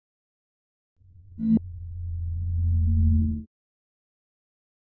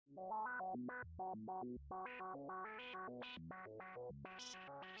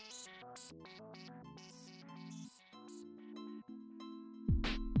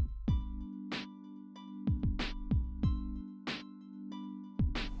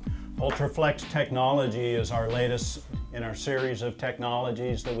ULTRAFLX technology is our latest in our series of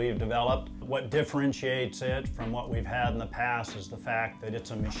technologies that we've developed. What differentiates it from what we've had in the past is the fact that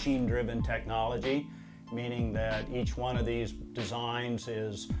it's a machine-driven technology, meaning that each one of these designs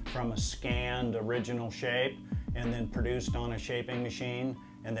is from a scanned original shape and then produced on a shaping machine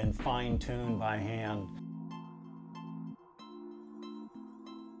and then fine-tuned by hand.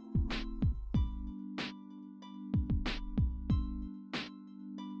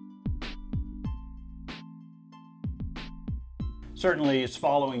 Certainly it's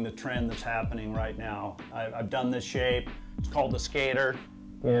following the trend that's happening right now. I've done this shape. It's called the skater.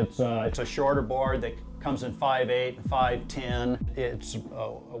 It's a shorter board that comes in 5'8" and 5'10". It's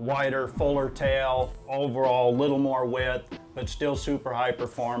a wider, fuller tail, overall a little more width, but still super high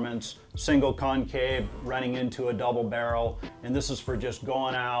performance. Single concave running into a double barrel. And this is for just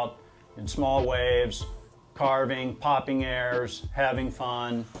going out in small waves, carving, popping airs, having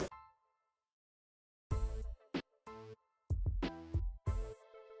fun.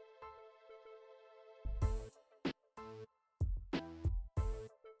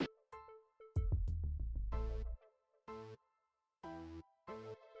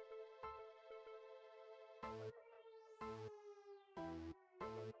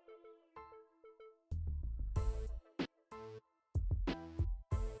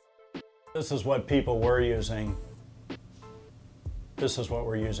 This is what people were using. This is what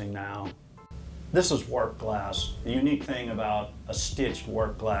we're using now. This is work glass. The unique thing about a stitched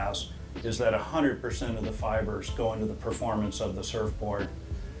work glass is that 100% of the fibers go into the performance of the surfboard.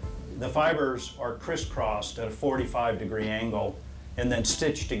 The fibers are crisscrossed at a 45-degree angle and then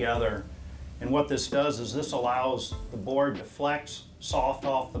stitched together. And what this does is this allows the board to flex soft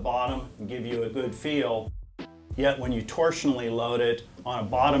off the bottom and give you a good feel. Yet when you torsionally load it on a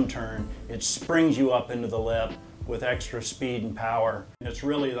bottom turn, it springs you up into the lip with extra speed and power. And it's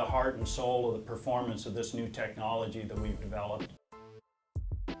really the heart and soul of the performance of this new technology that we've developed.